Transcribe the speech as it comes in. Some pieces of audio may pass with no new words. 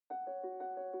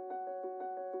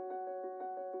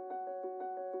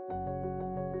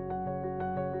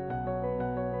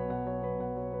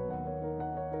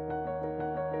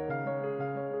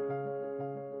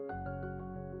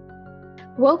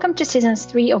Welcome to season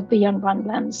 3 of Beyond One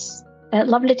Lens.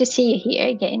 Lovely to see you here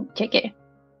again, Kiki.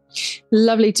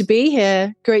 Lovely to be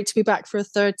here. Great to be back for a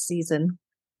third season.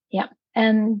 Yeah,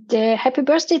 and happy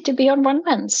birthday to Beyond One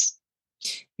Lens.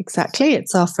 Exactly,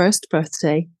 it's our first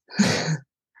birthday.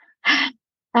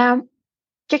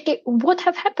 Kiki, what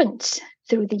have happened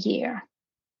through the year?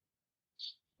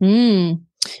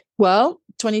 Well,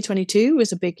 2022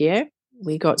 was a big year.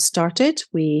 We got started.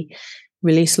 We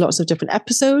released lots of different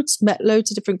episodes, met loads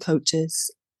of different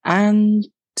coaches, and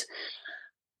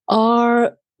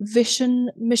our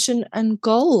vision, mission, and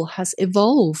goal has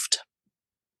evolved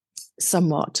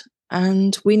somewhat.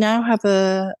 And we now have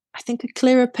a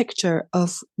clearer picture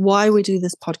of why we do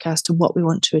this podcast and what we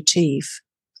want to achieve.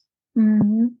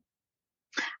 Mm-hmm.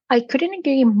 I couldn't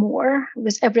agree more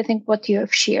with everything what you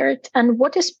have shared. And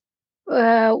what is,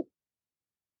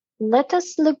 let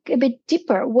us look a bit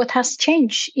deeper. What has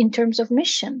changed in terms of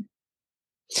mission?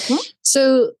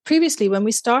 So previously, when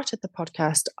we started the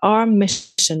podcast, our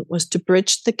mission was to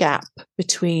bridge the gap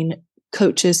between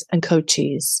coaches and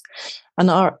coachees.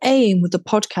 And our aim with the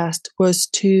podcast was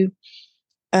to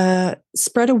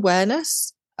spread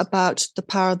awareness about the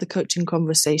power of the coaching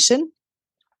conversation.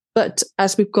 But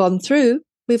as we've gone through,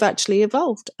 we've actually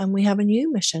evolved and we have a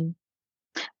new mission.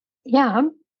 Yeah,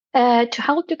 to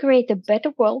help to create a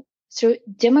better world through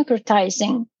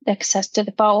democratizing the access to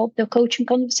the power of the coaching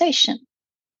conversation.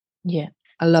 Yeah,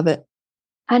 I love it.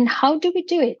 And how do we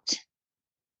do it?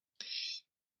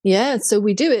 Yeah, so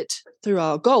we do it through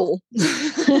our goal.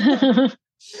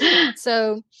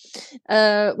 So,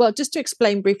 just to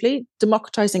explain briefly,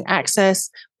 democratizing access,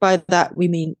 by that we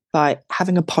mean by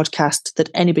having a podcast that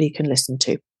anybody can listen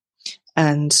to.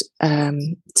 And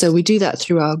so we do that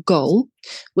through our goal,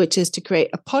 which is to create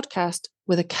a podcast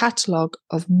with a catalogue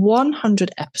of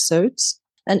 100 episodes.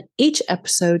 And each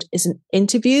episode is an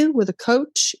interview with a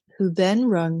coach who then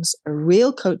runs a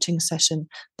real coaching session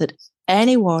that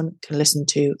anyone can listen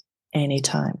to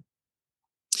anytime.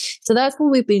 So that's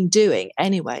what we've been doing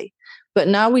anyway. But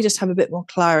now we just have a bit more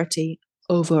clarity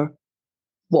over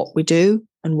what we do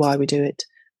and why we do it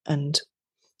and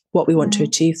what we want to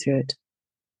achieve through it.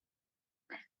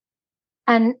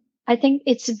 And I think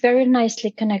it's very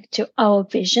nicely connected to our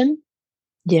vision.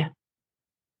 Yeah.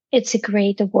 It's a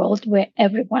greater world where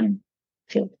everyone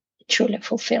feels truly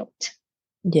fulfilled.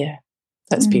 Yeah,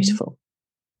 that's beautiful.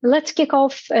 Let's kick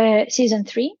off season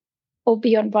 3 of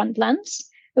Beyond One Lens.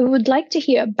 We would like to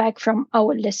hear back from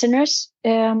our listeners.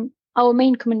 Our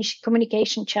main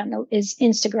communication channel is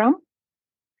Instagram,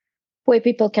 where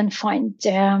people can find,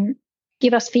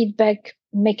 give us feedback,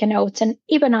 make a note, and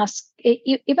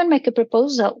even make a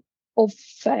proposal of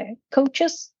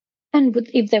coaches, and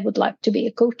if they would like to be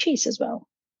a coaches as well.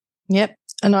 Yep,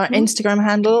 and our Instagram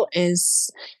handle is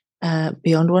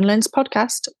Beyond One Lens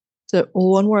Podcast. So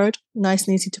all one word, nice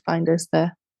and easy to find us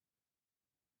there.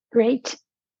 Great.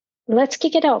 Let's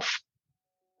kick it off.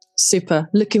 Super.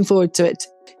 Looking forward to it.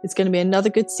 It's going to be another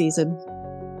good season.